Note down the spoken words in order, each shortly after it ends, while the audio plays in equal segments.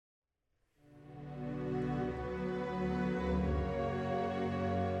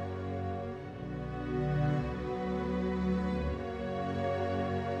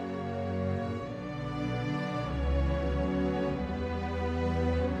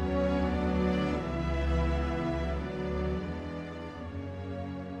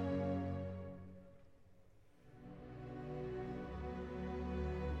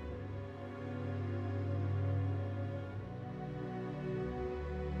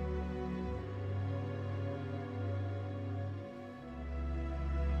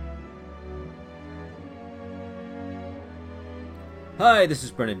Hi, this is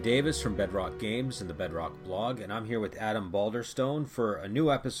Brennan Davis from Bedrock Games and the Bedrock blog, and I'm here with Adam Balderstone for a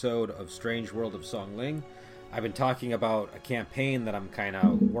new episode of Strange World of Song Ling. I've been talking about a campaign that I'm kind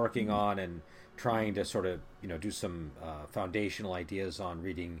of working on and trying to sort of, do some foundational ideas on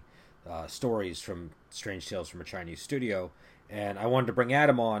reading stories from Strange Tales from a Chinese Studio. And I wanted to bring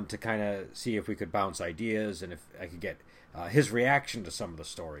Adam on to kind of see if we could bounce ideas and if I could get his reaction to some of the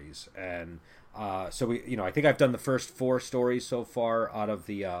stories. And so I think I've done the first 4 stories so far out of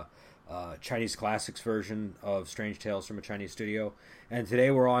the Chinese Classics version of Strange Tales from a Chinese Studio. And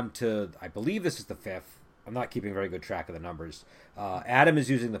today we're on to, I believe this is the 5th. I'm not keeping very good track of the numbers. Adam is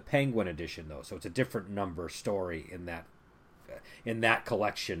using the Penguin edition though, so it's a different number story in that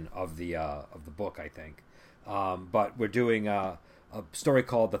collection of the book, I think. But we're doing a story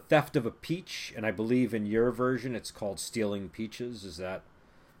called The Theft of a Peach, and I believe in your version it's called Stealing Peaches. Is that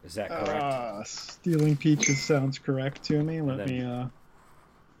correct? Stealing Peaches sounds correct to me.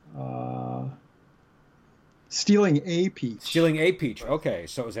 Stealing a Peach. Stealing a Peach. Okay,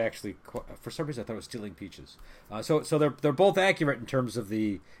 so it was actually, for some reason I thought it was Stealing Peaches. So they're both accurate in terms of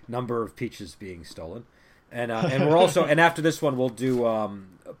the number of peaches being stolen, and we're also, and after this one we'll do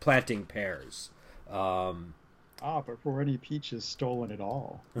Planting Pears. But were any peaches stolen at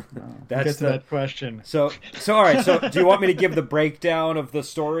all? No. That's get to that question. So all right. So do you want me to give the breakdown of the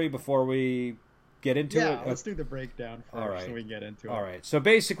story before we get into it? Yeah, let's do the breakdown first, all right, so we get into it. All right. So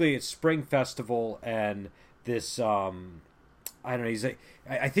basically, it's Spring Festival, and this I don't know.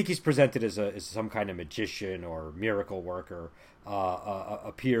 I think he's presented as some kind of magician or miracle worker.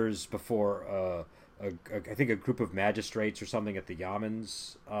 Appears before I think a group of magistrates or something at the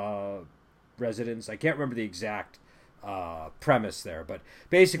Yaman's residence. I can't remember the exact premise there, but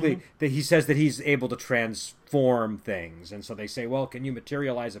basically he says that he's able to transform things, and so they say, well, can you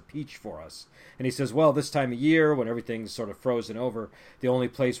materialize a peach for us? And he says, well, this time of year when everything's sort of frozen over, the only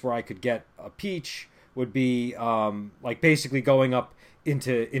place where I could get a peach would be like basically going up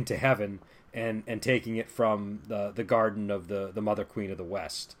into heaven and taking it from the garden of the Mother Queen of the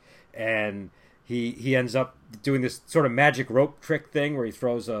West. And he ends up doing this sort of magic rope trick thing where he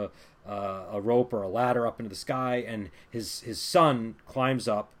throws a rope or a ladder up into the sky, and his son climbs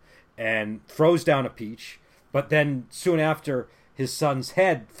up and throws down a peach, but then soon after his son's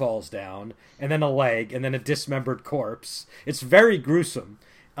head falls down, and then a leg, and then a dismembered corpse. It's very gruesome.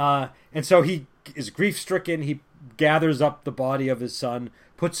 And so he is grief-stricken. He gathers up the body of his son,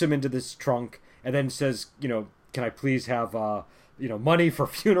 puts him into this trunk, and then says, can I please have money for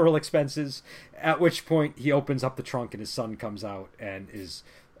funeral expenses? At which point he opens up the trunk and his son comes out and is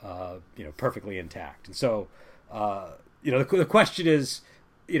perfectly intact. And so the question is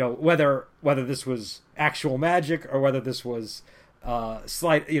whether this was actual magic or whether this was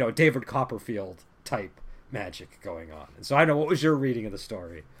slight David Copperfield type magic going on. And so I don't know, what was your reading of the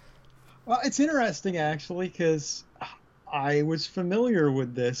story? Well, it's interesting actually, because I was familiar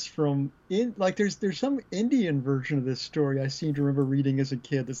with this from there's some Indian version of this story I seem to remember reading as a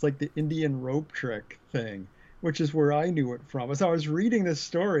kid. It's like the Indian rope trick thing, which is where I knew it from. As I was reading this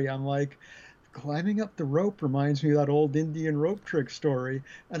story, I'm like, climbing up the rope reminds me of that old Indian rope trick story.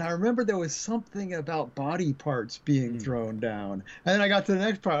 And I remember there was something about body parts being thrown down. And then I got to the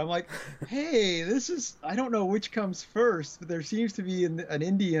next part. I'm like, hey, I don't know which comes first, but there seems to be an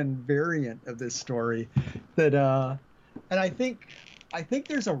Indian variant of this story that, and I think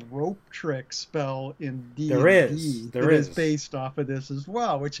there's a rope trick spell in D&D that is based off of this as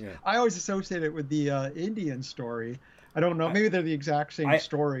well, which I always associate it with the Indian story. I don't know. Maybe they're the exact same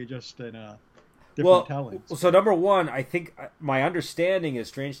story, just in different tellings. So number one, I think my understanding is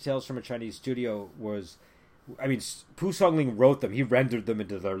Strange Tales from a Chinese Studio was, Pu Songling wrote them. He rendered them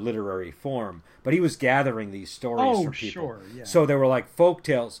into their literary form, but he was gathering these stories from people. Sure, yeah. So they were like folk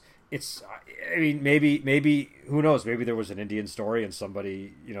tales. It's, maybe who knows? Maybe there was an Indian story and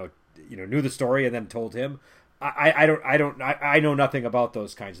somebody knew the story and then told him. I know nothing about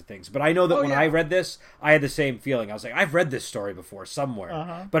those kinds of things, but I know that I read this, I had the same feeling. I was like, I've read this story before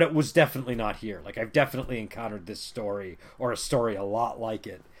somewhere, but it was definitely not here. Like, I've definitely encountered this story or a story a lot like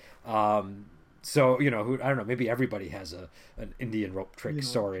it. So I don't know. Maybe everybody has an Indian rope trick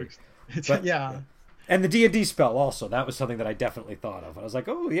story. But, yeah. And the D&D spell also, that was something that I definitely thought of. I was like,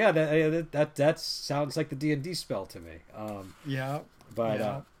 oh yeah, that sounds like the D&D spell to me.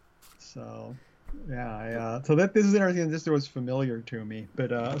 So this is interesting. This was familiar to me,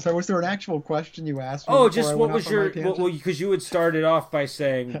 but so was there an actual question you asked me? Oh, just what was your? Well, because you had started off by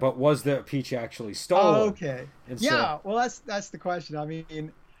saying, but was the peach actually stolen? Oh, okay. Well, that's the question. I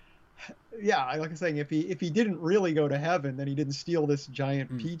mean, like I'm saying, if he didn't really go to heaven, then he didn't steal this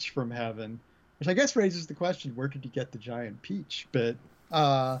giant peach from heaven. which I guess raises the question, where did he get the giant peach? But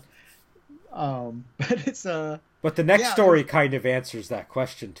uh, but it's But the next yeah, story kind of answers that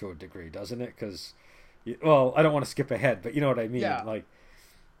question to a degree, doesn't it? Because, well, I don't want to skip ahead, but you know what I mean. yeah, Like,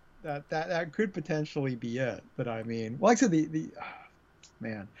 that could potentially be it. But I mean, well, like I said, the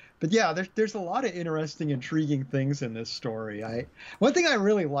man. But yeah, there's a lot of interesting, intriguing things in this story. One thing I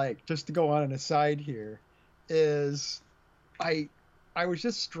really like, just to go on an aside here, is I I was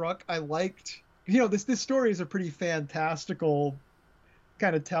just struck. I liked, this story is a pretty fantastical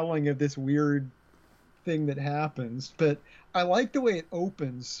kind of telling of this weird thing that happens, but I like the way it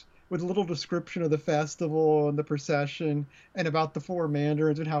opens with a little description of the festival and the procession and about the four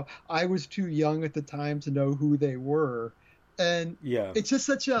mandarins and how I was too young at the time to know who they were. And yeah, it's just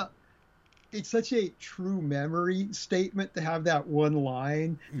such a true memory statement to have that one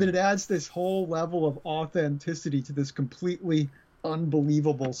line that it adds this whole level of authenticity to this completely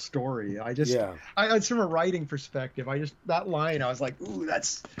unbelievable story. yeah. It's from a writing perspective. That line, I was like, ooh,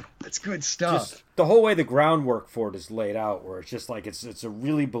 that's good stuff. Just the whole way the groundwork for it is laid out, where it's just like it's a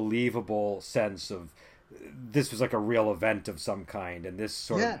really believable sense of this was like a real event of some kind, and this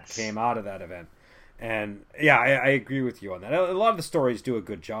sort of Yes. came out of that event. And yeah, I agree with you on that. A lot of the stories do a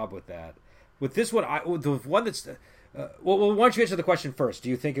good job with that. With this one, the one that's well, why don't you answer the question first? Do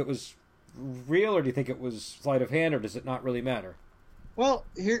you think it was real, or do you think it was sleight of hand, or does it not really matter? Well,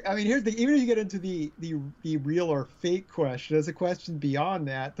 here's the even if you get into the real or fake question, there's a question beyond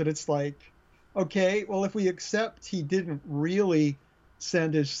that it's like, okay, well, if we accept he didn't really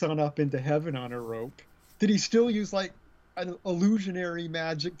send his son up into heaven on a rope, did he still use like an illusionary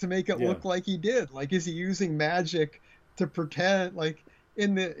magic to make it Yeah. look like he did? Like, is he using magic to pretend like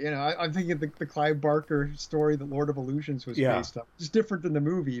in the I'm thinking of the Clive Barker story that Lord of Illusions was Yeah. based on. It's different than the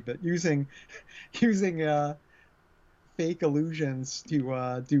movie, but using using fake illusions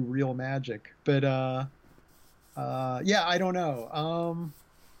to do real magic. But yeah, I don't know.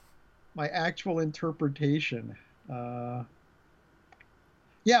 My actual interpretation.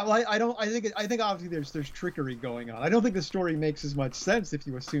 Yeah, well, I don't. I think obviously there's trickery going on. I don't think the story makes as much sense if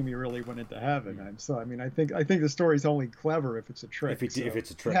you assume he really went into heaven. I think the story's only clever if it's a trick. If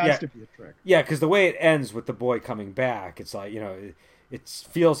it's a trick, it has yeah. to be a trick. Yeah, because the way it ends with the boy coming back, it's like it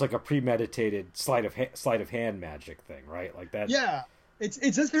feels like a premeditated sleight of hand magic thing, right? Like that. Yeah, it's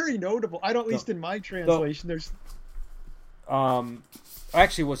just very notable. I don't, at least in my translation, there's.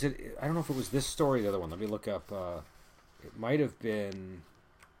 Actually, was it? I don't know if it was this story or the other one. Let me look up. It might have been.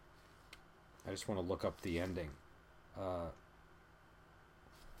 I just want to look up the ending.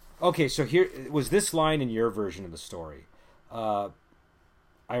 Okay, so here was this line in your version of the story. I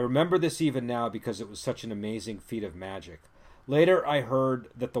remember this even now because it was such an amazing feat of magic. Later, I heard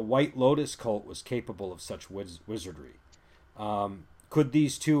that the White Lotus cult was capable of such wizardry. Could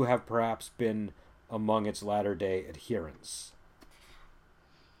these two have perhaps been among its latter-day adherents?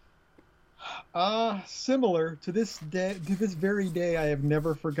 Similar to this day, to this very day, I have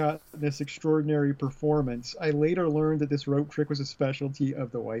never forgotten this extraordinary performance. I later learned that this rope trick was a specialty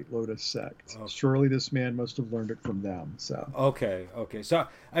of the White Lotus sect. Okay. Surely this man must have learned it from them. So Okay. So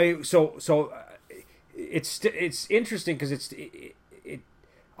I mean, it's interesting because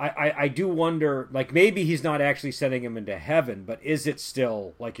I do wonder, like, maybe he's not actually sending him into heaven, but is it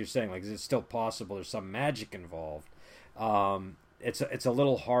still, like you're saying, like, is it still possible there's some magic involved? It's a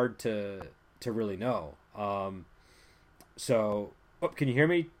little hard to really know. So, can you hear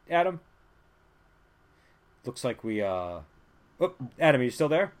me, Adam? Looks like we Adam, are you still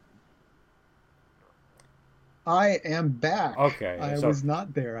there? I am back. Okay, I so- was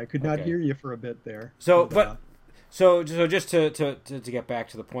not there. I could not Okay. hear you for a bit there. So, so just to get back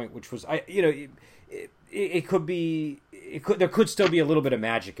to the point, which was it could be, there could still be a little bit of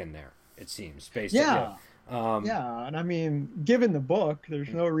magic in there. It seems based Yeah. on Yeah, and I mean, given the book, there's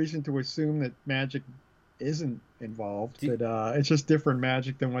no reason to assume that magic isn't involved, but it's just different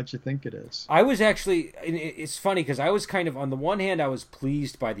magic than what you think it is. I was actually, it's funny because I was kind of, on the one hand, I was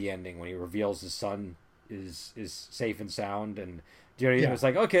pleased by the ending when he reveals his son is safe and sound, and it was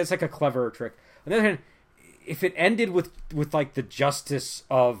like, okay, it's like a clever trick. On the other hand, if it ended with like the justice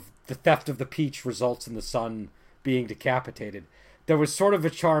of the theft of the peach results in the son being decapitated, there was sort of a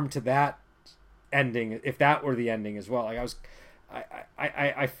charm to that ending, if that were the ending as well. Like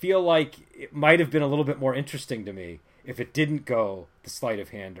I feel like it might have been a little bit more interesting to me if it didn't go the sleight of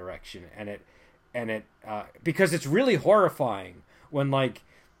hand direction, and it because it's really horrifying when, like,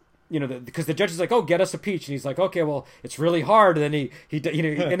 because the judge is like, oh, get us a peach, and he's like, okay, well, it's really hard, and then he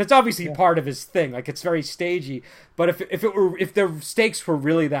and it's obviously part of his thing, like, it's very stagey. But if the stakes were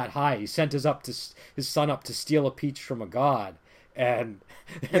really that high, he sent his son up to steal a peach from a god, and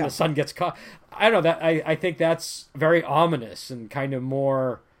Yeah. the sun gets caught. I don't know that I think that's very ominous and kind of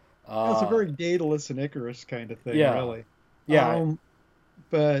more. It's a Uh, very Daedalus and Icarus kind of thing, yeah, really. yeah.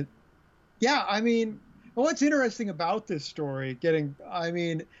 But yeah, I mean, what's interesting about this story,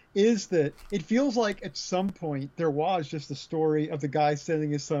 is that it feels like at some point there was just a story of the guy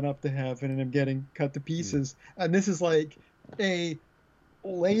sending his son up to heaven and him getting cut to Mm, pieces. And this is like a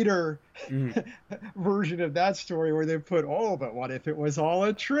later mm, version of that story where they put, oh, but what if it was all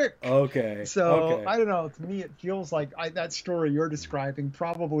a trick? okay, So okay. I don't know. To me, it feels like that story you're describing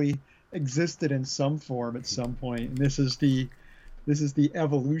probably existed in some form at some point, and this is the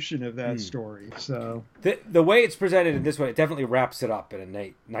evolution of that Mm. story. So The way it's presented in this way, it definitely wraps it up in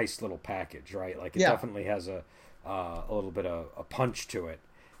a nice little package, right? Like it yeah, definitely has a little bit of a punch to it,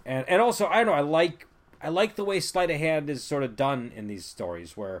 and also I don't know, I like the way sleight of hand is sort of done in these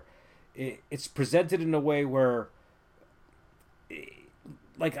stories where it's presented in a way where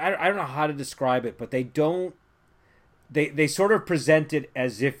like I don't know how to describe it, but they sort of present it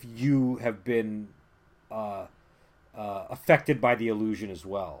as if you have been uh, affected by the illusion as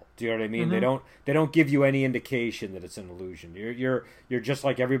well. Do you know what I mean? hmm They don't give you any indication that it's an illusion. You're just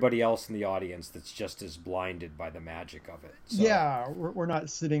like everybody else in the audience that's just as blinded by the magic of it. So yeah, we're not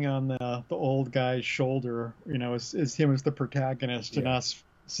sitting on the old guy's shoulder, as him as the protagonist and yeah, us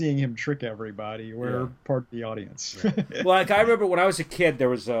seeing him trick everybody. yeah, We're part of the audience. yeah. Well, like I remember when I was a kid, there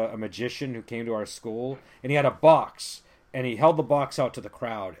was a magician who came to our school, and he had a box, and he held the box out to the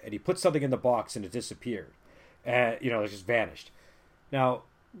crowd, and he put something in the box, and it disappeared, and it just vanished. Now,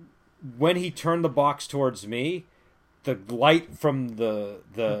 when he turned the box towards me, the light from the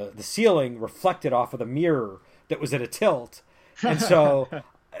ceiling reflected off of the mirror that was at a tilt, and so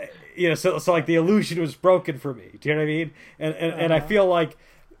so like the illusion was broken for me. Do you know what I mean? And I uh, feel like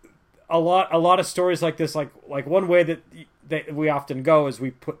a lot of stories like this, like one way that we often go is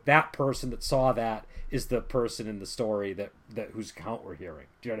we put that person that saw that is the person in the story that whose account we're hearing.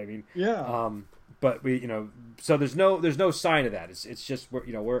 Do you know what I mean? yeah. But so there's no sign of that. It's just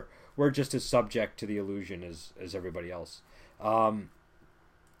we're just as subject to the illusion as everybody else.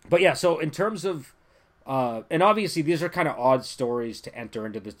 But yeah, so in terms of and obviously these are kind of odd stories to enter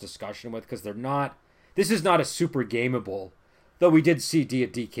into this discussion with because they're not. This is not a super gameable. Though we did see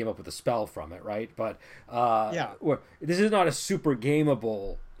D&D came up with a spell from it, right? But Yeah. this is not a super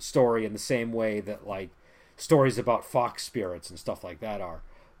gameable story in the same way that like stories about fox spirits and stuff like that are.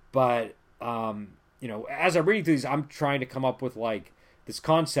 But as I'm reading through these, I'm trying to come up with like this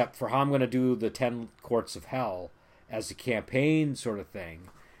concept for how I'm going to do the 10 Courts of Hell as a campaign sort of thing,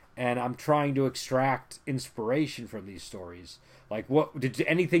 and I'm trying to extract inspiration from these stories. Like, what did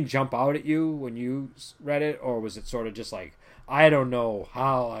anything jump out at you when you read it, or was it sort of just like I don't know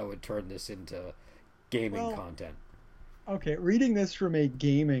how I would turn this into gaming Well, content? okay, reading this from a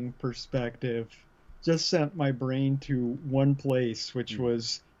gaming perspective just sent my brain to one place, which Mm.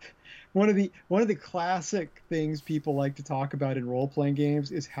 was one of the classic things people like to talk about in role-playing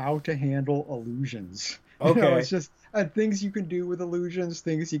games is how to handle illusions. It's Okay. just things you can do with illusions,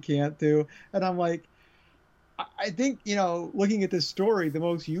 things you can't do. And I'm like, I think, looking at this story, the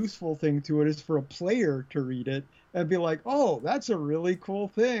most useful thing to it is for a player to read it and be like, oh, that's a really cool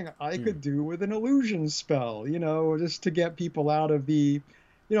thing I Mm. could do with an illusion spell, just to get people out of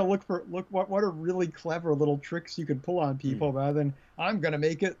look what are really clever little tricks you can pull on Mm. people rather than I'm going to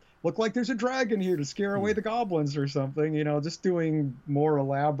make it look like there's a dragon here to scare away Mm. the goblins or something, just doing more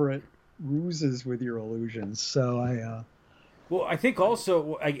elaborate ruses with your illusions. So Well, I think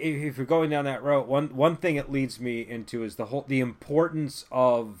also if you're going down that road, one thing it leads me into is the importance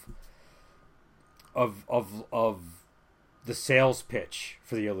of the sales pitch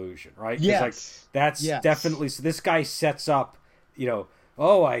for the illusion, right? Because like yes, that's yes. definitely so. This guy sets up,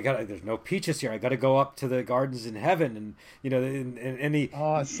 oh, there's no peaches here. I got to go up to the gardens in heaven, and and he,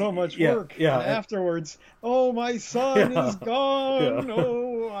 Oh, it's so much yeah, work. yeah, And afterwards, oh, my son yeah, is gone. yeah.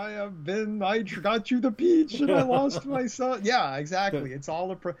 Oh, I got you the peach and I lost my son. Yeah, The- exactly. It's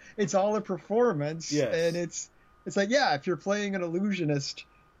all a performance. And yes. it's like, yeah, if you're playing an illusionist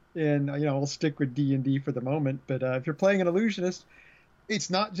we'll stick with D&D for the moment, but if you're playing an illusionist, it's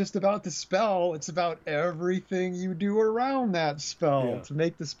not just about the spell, it's about everything you do around that spell Yeah. to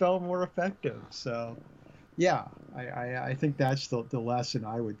make the spell more effective. So, yeah, I think that's the lesson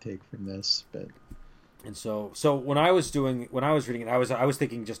I would take from this. But And so when I was reading it, I was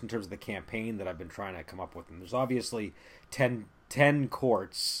thinking just in terms of the campaign that I've been trying to come up with. And there's obviously 10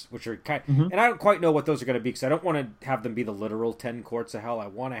 courts, which are Mhm. and I don't quite know what those are going to be because I don't want to have them be the literal 10 courts of hell. I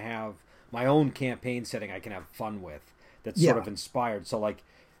want to have my own campaign setting I can have fun with that's sort Yeah, of inspired. So like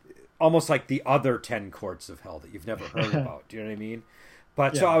almost like the other 10 courts of hell that you've never heard about. Do you know what I mean?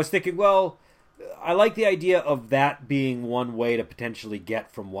 But so Yeah. I was thinking, well, I like the idea of that being one way to potentially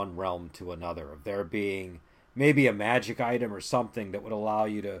get from one realm to another, of there being maybe a magic item or something that would allow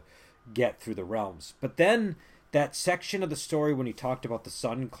you to get through the realms. But then that section of the story when he talked about the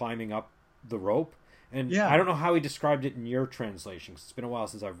sun climbing up the rope, and Yeah. I don't know how he described it in your translation, 'cause it's been a while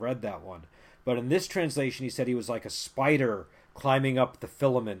since I've read that one. But in this translation, he said he was like a spider climbing up the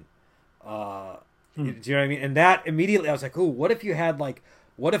filament. Do you know what I mean? And that immediately, I was like, "Ooh, what if you had like,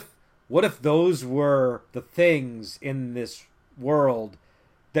 what if those were the things in this world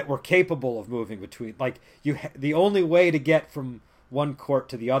that were capable of moving between? Like, the only way to get from one court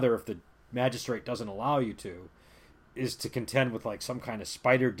to the other, if the magistrate doesn't allow you to, is to contend with like some kind of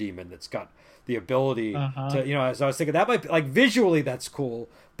spider demon that's got the ability to, you know." So I was thinking that might be like visually that's cool,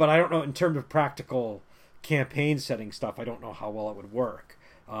 but I don't know in terms of practical campaign setting stuff. I don't know how well it would work.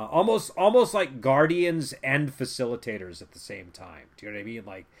 Almost like guardians and facilitators at the same time. Do you know what I mean?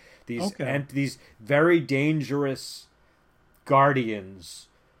 Like these very dangerous guardians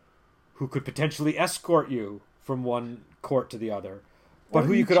who could potentially escort you from one court to the other, but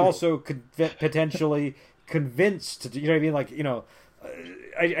who you could also potentially convince to. You know what I mean? Like, you know,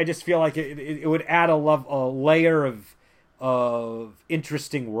 I just feel like it would add a layer of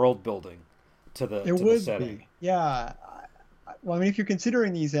interesting world building to the setting. Yeah. Well, I mean, if you're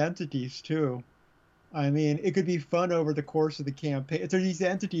considering these entities too, I mean, it could be fun over the course of the campaign. If there's these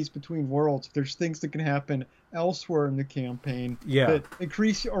entities between worlds, there's things that can happen elsewhere in the campaign that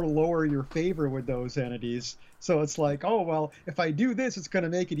increase or lower your favor with those entities. So it's like, oh, well, if I do this, it's going to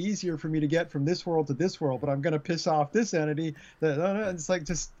make it easier for me to get from this world to this world, but I'm going to piss off this entity. It's like,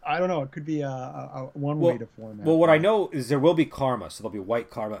 just, I don't know. It could be a one way to format. Well, what I know is there will be karma. So there'll be white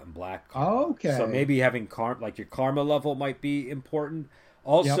karma and black karma. Okay. So maybe having like your karma level might be important.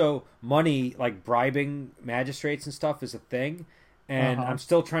 Also, money, like bribing magistrates and stuff, is a thing. And I'm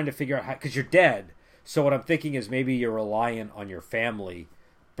still trying to figure out how, because you're dead. So what I'm thinking is maybe you're reliant on your family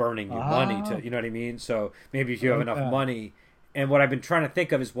burning you money to, you know what I mean? So maybe if you have enough money. And what I've been trying to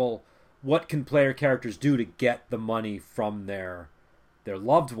think of is, well, what can player characters do to get the money from their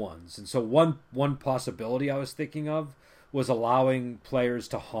loved ones? And so one possibility I was thinking of was allowing players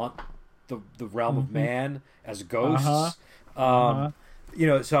to haunt the realm of man as ghosts. You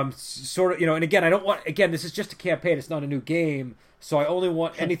know, so I'm sort of, you know, and again, I don't want, again, this is just a campaign. It's not a new game. So I only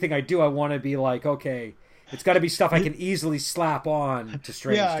want, anything I do, I want to be like, okay, it's got to be stuff I can easily slap on to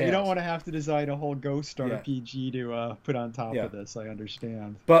Strange Tales. You don't want to have to design a whole ghost RPG to put on top of this. I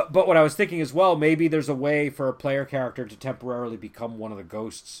understand. But what I was thinking as well, maybe there's a way for a player character to temporarily become one of the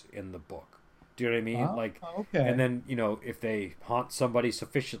ghosts in the book. Do you know what I mean? And then, you know, if they haunt somebody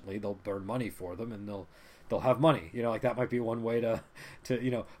sufficiently, they'll burn money for them, and they'll have money. You know, like that might be one way to you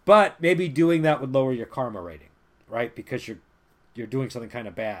know. But maybe doing that would lower your karma rating, right? Because you're doing something kind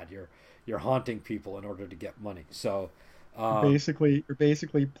of bad. You're haunting people in order to get money. So you're basically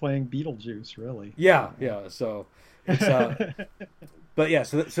playing Beetlejuice, really. Yeah. So it's but yeah.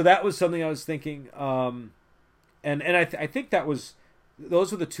 So that was something I was thinking. And I think those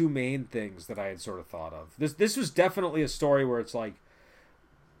were the two main things that I had sort of thought of. This was definitely a story where it's like,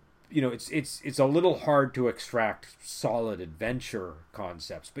 you know, it's a little hard to extract solid adventure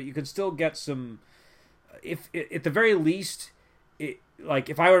concepts, but you can still get some. If at the very least, like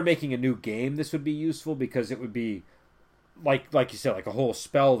if I were making a new game, this would be useful because it would be like you said, like a whole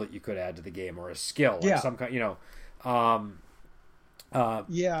spell that you could add to the game or a skill, like some kind, you know. I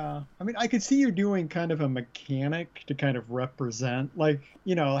mean, I could see you doing kind of a mechanic to kind of represent, like,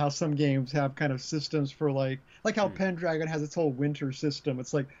 you know, how some games have kind of systems for like how Pendragon has its whole winter system.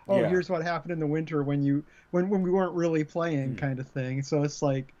 It's like, here's what happened in the winter when we weren't really playing, kind of thing. So it's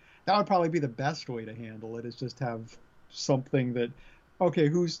like that would probably be the best way to handle it, is just have something that, okay,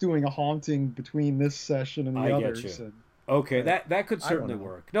 who's doing a haunting between this session and the others. And, okay, that could certainly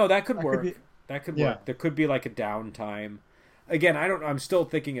work. No, that could work. That could work. Yeah. There could be like a downtime. Again, I don't know. I'm still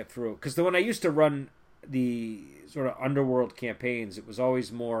thinking it through, because when I used to run the sort of underworld campaigns, it was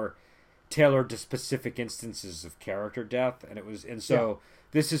always more tailored to specific instances of character death, and so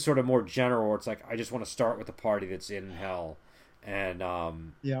this is sort of more general, where it's like I just want to start with a party that's in hell, and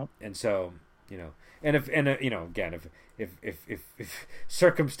and so, you know, and if you know, again, if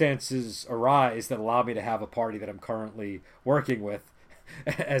circumstances arise that allow me to have a party that I'm currently working with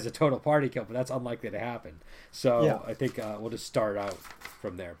as a total party kill, but that's unlikely to happen. So I think we'll just start out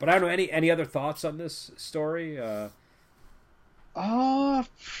from there. But I don't know, any other thoughts on this story? Not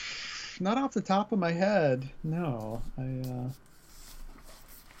off the top of my head. No,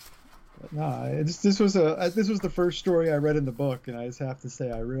 No, this was the first story I read in the book, and I just have to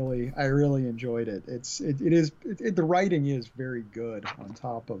say I really enjoyed it. The writing is very good on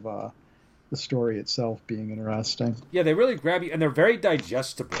top of the story itself being interesting. Yeah, they really grab you, and they're very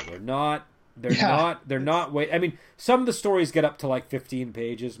digestible. Yeah, They're it's not wait. I mean, some of the stories get up to like 15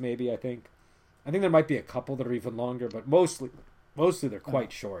 pages, maybe. I think there might be a couple that are even longer, but mostly they're uh,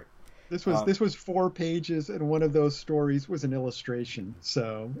 quite short. this was 4 pages, and one of those stories was an illustration.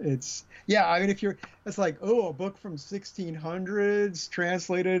 So it's yeah. I mean, if you're it's like oh a book from 1600s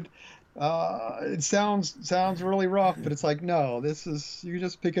translated. It sounds really rough, but it's like no, this is you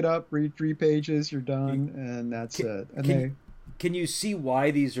just pick it up, read 3 pages, you're You, done, and that's can, it. And can they can you see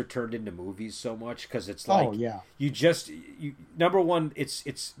why these are turned into movies so much? Because it's oh like yeah, you number one,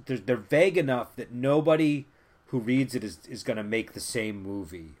 it's they're vague enough that nobody who reads it is going to make the same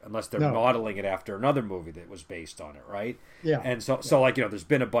movie unless they're no, modeling it after another movie that was based on it, right? yeah, And so yeah, so like there's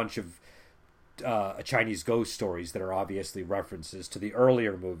been a bunch of Chinese ghost stories that are obviously references to the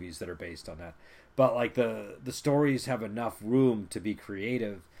earlier movies that are based on that. But like the stories have enough room to be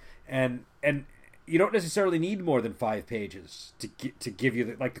creative, and you don't necessarily need more than 5 pages to give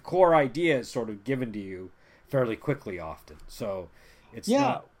you like the core idea is sort of given to you fairly quickly often. So it's yeah.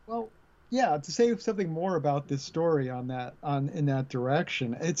 not. Well, yeah. To say something more about this story on that on in that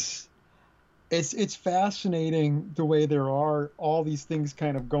direction, it's fascinating the way there are all these things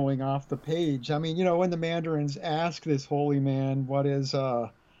kind of going off the page. I mean, when the Mandarins ask this holy man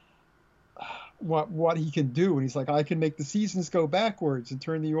what he can do, and he's like, I can make the seasons go backwards and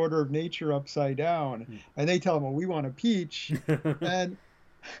turn the order of nature upside down. And they tell him, well, we want a peach.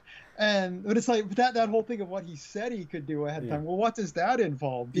 And but it's like that whole thing of what he said he could do ahead of Yeah. time. Well, what does that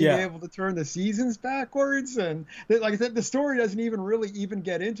involve? Being Yeah. able to turn the seasons backwards, and like I said, the story doesn't even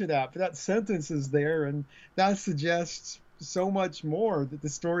get into that. But that sentence is there, and that suggests so much more that the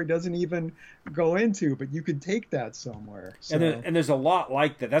story doesn't even go into. But you could take that somewhere. So And there's a lot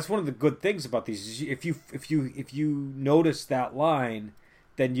like that. That's one of the good things about these. Is if you notice that line,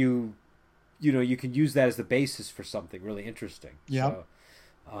 then you can use that as the basis for something really interesting. yeah,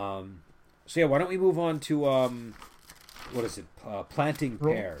 Um, so yeah, why don't we move on to what is it? Planting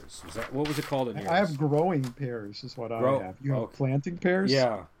pears. What was it called in I have yours? growing pears is what I Grow. have. You have Okay. planting pears?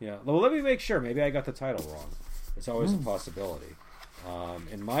 Yeah, yeah. Well, let me make sure. Maybe I got the title wrong. It's always a Hmm. possibility.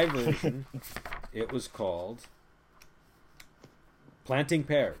 In my version, it was called Planting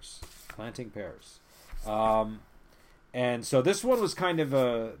Pears. Planting Pears. Um, and so this one was kind of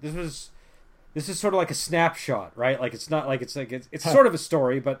this is sort of like a snapshot, right? Like it's not like it's Huh. sort of a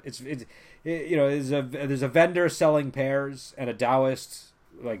story, but there's a vendor selling pears and a Taoist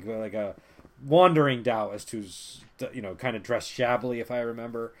like a wandering Taoist who's kind of dressed shabbily, if I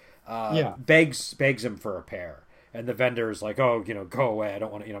remember, Yeah. begs him for a pear, and the vendor is like, oh, go away, I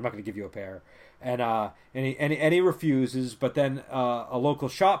don't want to, I'm not going to give you a pear, and he refuses, but then a local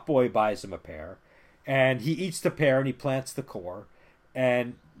shop boy buys him a pear, and he eats the pear and he plants the core,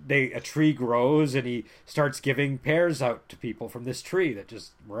 and a tree grows and he starts giving pears out to people from this tree that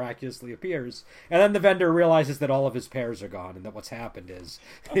just miraculously appears, and then the vendor realizes that all of his pears are gone and that what's happened is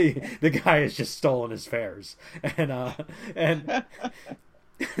the guy has just stolen his pears, and and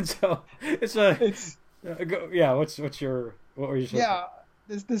so it's It's yeah. What were you yeah.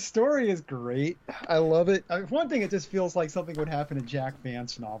 This story is great. I love it. One thing, it just feels like something would happen in Jack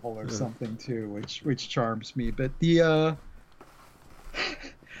Vance novel or something too, which charms me. But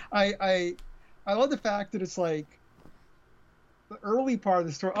I I love the fact that it's like the early part of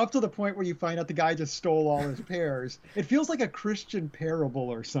the story, up to the point where you find out the guy just stole all his pears. It feels like a Christian parable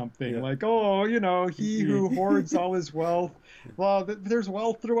or something. Yeah. Like, oh, he who hoards all his wealth, well, there's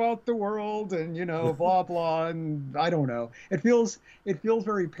wealth throughout the world, and blah blah, and I don't know. It feels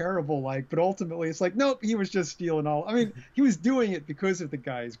very parable like, but ultimately it's like, nope, he was just stealing all. I mean, he was doing it because of the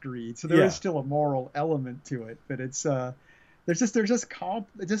guy's greed, so there Yeah. is still a moral element to it, but it's there's just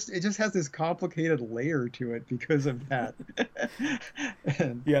it just has this complicated layer to it because of that.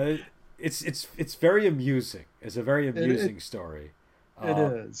 And Yeah, it's very amusing. It's a very it amusing story. it Uh,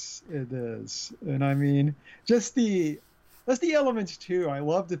 is, and I mean, just the elements too. I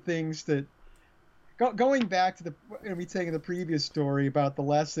love the things that going back to we saying in the previous story about the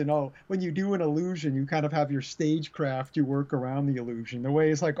lesson. Oh, when you do an illusion, you kind of have your stagecraft. You work around the illusion. The way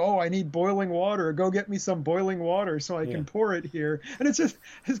it's like, oh, I need boiling water. Go get me some boiling water so I yeah. can pour it here. And it's just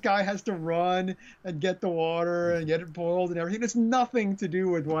this guy has to run and get the water and get it boiled and everything. It's nothing to do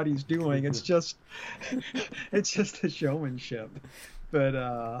with what he's doing. It's just the showmanship. But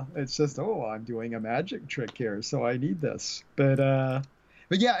it's just, oh, I'm doing a magic trick here, so I need this. But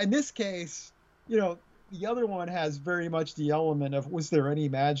yeah, in this case, you know, the other one has very much the element of, was there any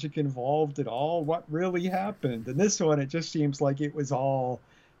magic involved at all? What really happened? And this one, it just seems like it was all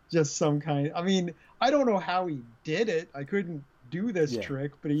just some kind. I mean, I don't know how he did it. I couldn't do this Yeah.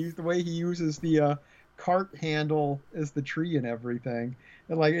 trick, but the way he uses the cart handle as the tree and everything,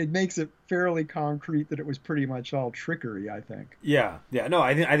 and like it makes it fairly concrete that it was pretty much all trickery, I think. Yeah, yeah. No,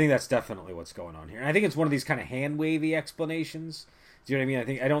 I think that's definitely what's going on here, and I think it's one of these kind of hand wavy explanations. Do you know what I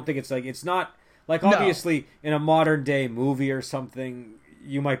mean? I don't think it's like, it's not like, No. obviously in a modern day movie or something,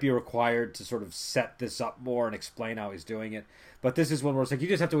 you might be required to sort of set this up more and explain how he's doing it. But this is one where it's like, you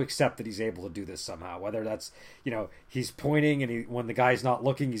just have to accept that he's able to do this somehow. Whether that's, he's pointing, and when the guy's not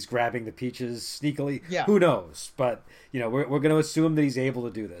looking, he's grabbing the peaches sneakily. Yeah. Who knows? But we're going to assume that he's able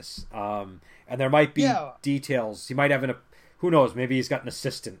to do this. And there might be Yeah. details. He might have who knows? Maybe he's got an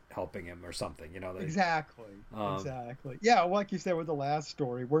assistant helping him or something. Exactly. Um, Exactly. Yeah, like you said with the last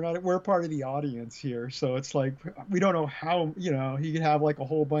story, we're part of the audience here, so it's like we don't know how, he could have like a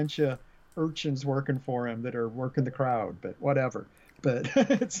whole bunch of urchins working for him that are working the crowd, but whatever. But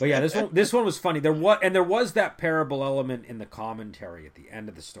it's But yeah, this one was funny. There was that parable element in the commentary at the end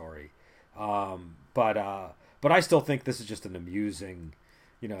of the story, but I still think this is just an amusing,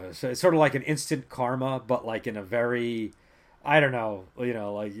 so it's sort of like an instant karma, but like in a very, I don't know,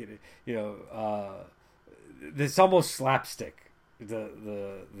 it's almost slapstick,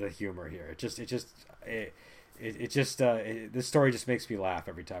 the humor here. This story just makes me laugh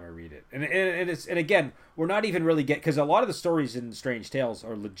every time I read it, and again, we're not even really because a lot of the stories in Strange Tales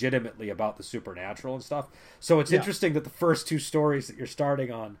are legitimately about the supernatural and stuff. So it's interesting that the first two stories that you're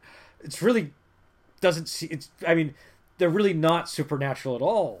starting on, it's really doesn't see it's. I mean, they're really not supernatural at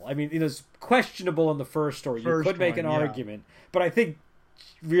all. I mean, it's questionable in the first story. You could make an argument, but I think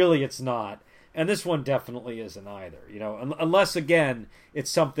really it's not, and this one definitely isn't either. Unless again, it's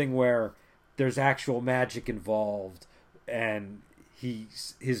something where there's actual magic involved, and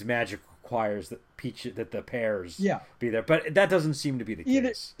his magic requires that the pears be there. But that doesn't seem to be the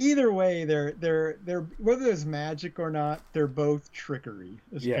case. Either way, they're whether there's magic or not, they're both trickery.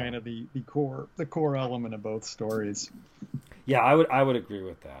 Is kind of the core element of both stories. Yeah, I would agree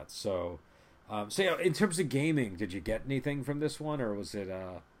with that. So, in terms of gaming, did you get anything from this one, or was it?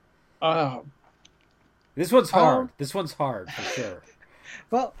 This one's hard. This one's hard for sure.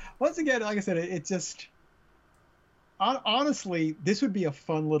 Well, once again, like I said, it just honestly, this would be a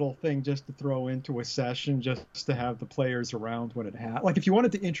fun little thing just to throw into a session, just to have the players around when it happens. Like if you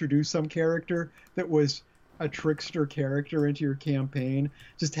wanted to introduce some character that was a trickster character into your campaign,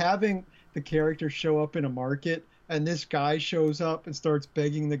 just having the character show up in a market and this guy shows up and starts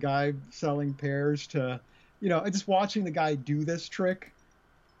begging the guy selling pears to, just watching the guy do this trick,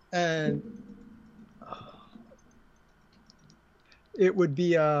 and it would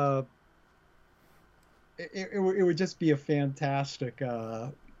be it would just be a fantastic.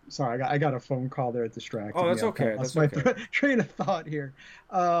 Sorry, I got a phone call there. It distracted me. Oh, that's okay. That's my okay. Train of thought here.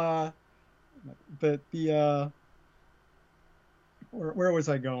 But the where was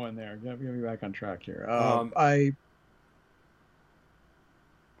I going there? Get me back on track here.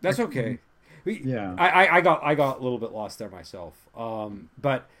 That's okay. Yeah. I got a little bit lost there myself.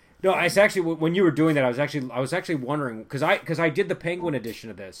 But no, it's actually when you were doing that, I was actually wondering because I did the Penguin edition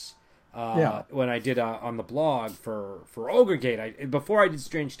of this. When I did on the blog for Ogregate, before I did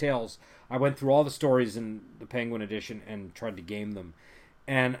Strange Tales, I went through all the stories in the Penguin edition and tried to game them,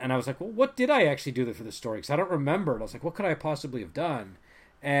 and I was like, well, what did I actually do for the story? Because I don't remember. And I was like, what could I possibly have done?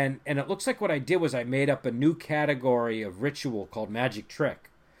 And it looks like what I did was I made up a new category of ritual called Magic Trick,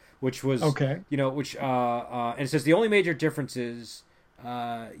 which was and it says the only major difference is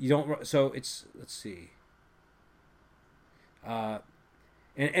you don't. So it's let's see.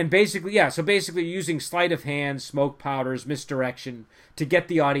 And basically, so basically using sleight of hand, smoke powders, misdirection to get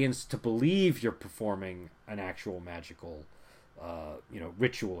the audience to believe you're performing an actual magical,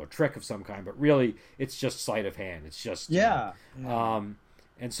 ritual or trick of some kind. But really, it's just sleight of hand. It's just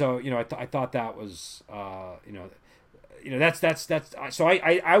and so I thought that was that's so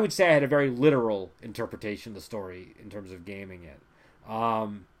I would say I had a very literal interpretation of the story in terms of gaming it.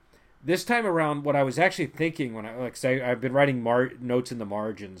 This time around, what I was actually thinking when I've been writing notes in the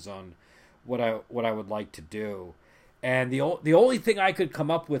margins on what I would like to do, and the only thing I could come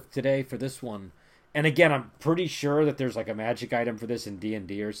up with today for this one, and again I'm pretty sure that there's like a magic item for this in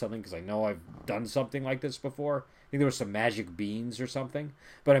D&D or something because I know I've done something like this before. I think there was some magic beans or something,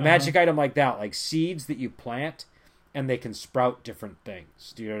 but a magic item like that, like seeds that you plant and they can sprout different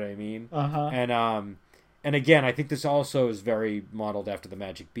things. Do you know what I mean? And again, I think this also is very modeled after the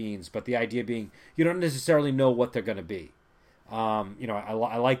magic beans, but the idea being you don't necessarily know what they're going to be.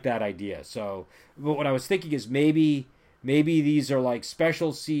 I like that idea. So, but what I was thinking is maybe these are like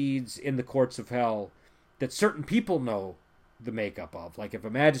special seeds in the courts of hell that certain people know the makeup of. Like if a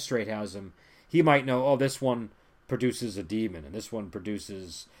magistrate has them, he might know, oh, this one produces a demon, and this one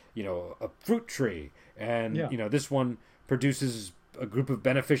produces, a fruit tree, and Yeah. this one produces a group of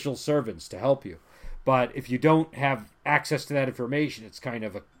beneficial servants to help you. But if you don't have access to that information, it's kind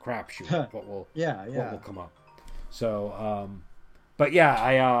of a crapshoot what will Yeah, what will yeah. come up. So, but yeah,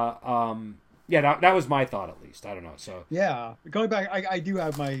 that was my thought at least. I don't know. So Yeah, going back, I do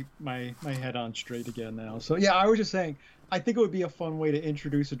have my head on straight again now. So yeah, I was just saying, I think it would be a fun way to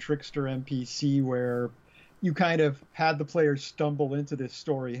introduce a trickster NPC where you kind of had the players stumble into this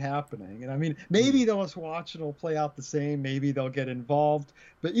story happening. And I mean, maybe they'll just watch and it'll play out the same. Maybe they'll get involved.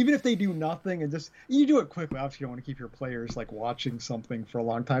 But even if they do nothing and just you do it quickly, obviously you don't want to keep your players like watching something for a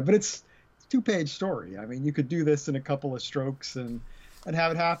long time. But it's a two-page story. I mean, you could do this in a couple of strokes and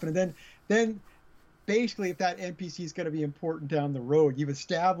have it happen. And then basically, if that NPC is going to be important down the road, you've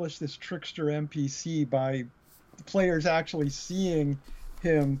established this trickster NPC by the players actually seeing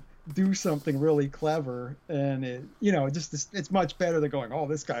him do something really clever, and it's much better than going, oh,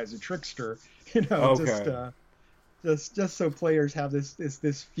 this guy's a trickster, okay. just so players have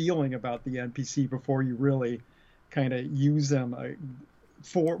this feeling about the NPC before you really kind of use them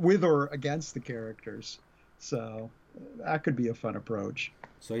for with or against the characters. So that could be a fun approach.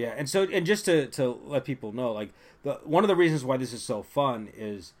 So yeah, and just to let people know, like one of the reasons why this is so fun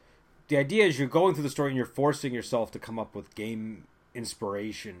is the idea is you're going through the story and you're forcing yourself to come up with game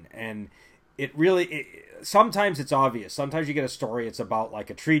inspiration, and sometimes it's obvious. Sometimes you get a story, it's about like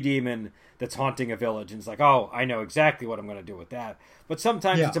a tree demon that's haunting a village, and it's like, oh, I know exactly what I'm going to do with that. But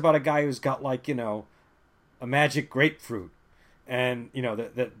sometimes Yeah. it's about a guy who's got like a magic grapefruit, and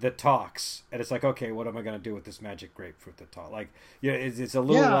that talks, and it's like, okay, what am I going to do with this magic grapefruit that talks? Like, it's a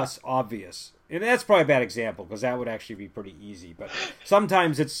little Yeah. less obvious, and that's probably a bad example because that would actually be pretty easy. But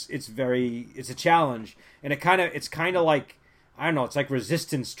sometimes it's a challenge, and it's kind of like, I don't know, it's like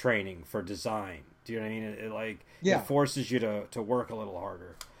resistance training for design. Do you know what I mean? It Yeah. forces you to work a little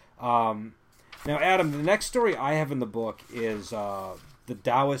harder. Now, Adam, the next story I have in the book is the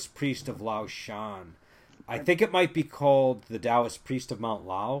Taoist priest of Lao Shan. I think it might be called the Taoist priest of Mount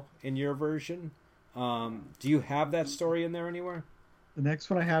Lao in your version. Do you have that story in there anywhere? The next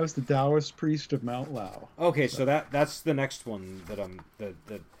one I have is the Taoist priest of Mount Lao. Okay, so that's the next one that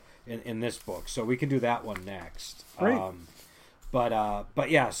in this book. So we can do that one next. Great. But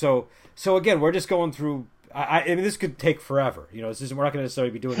yeah, so again, we're just going through. I mean, this could take forever. We're not going to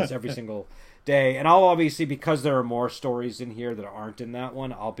necessarily be doing this every single day. And I'll obviously, because there are more stories in here that aren't in that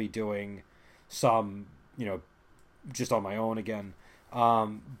one, I'll be doing some, just on my own again.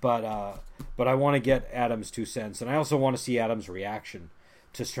 But I want to get Adam's 2 cents, and I also want to see Adam's reaction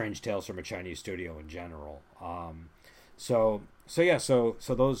to Strange Tales from a Chinese Studio in general. So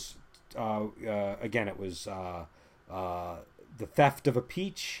those again, it was The Theft of a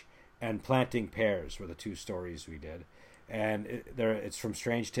Peach and Planting Pears were the two stories we did, and it's from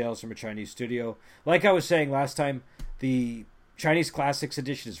Strange Tales from a Chinese Studio. Like I was saying last time, the Chinese Classics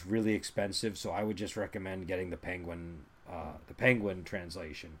edition is really expensive, so I would just recommend getting the Penguin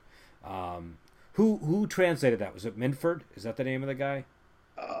translation. Who translated that? Was it Minford? Is that the name of the guy?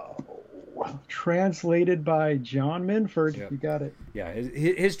 Translated by John Minford. Yep. You got it. Yeah,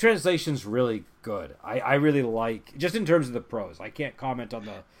 his translation's really good. I really like, just in terms of the prose. I can't comment on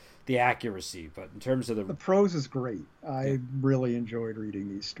the accuracy, but in terms of The prose is great. yeah. I really enjoyed reading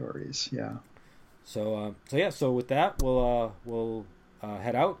these stories. Yeah. So with that, we'll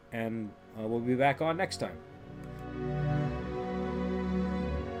head out, and we'll be back on next time.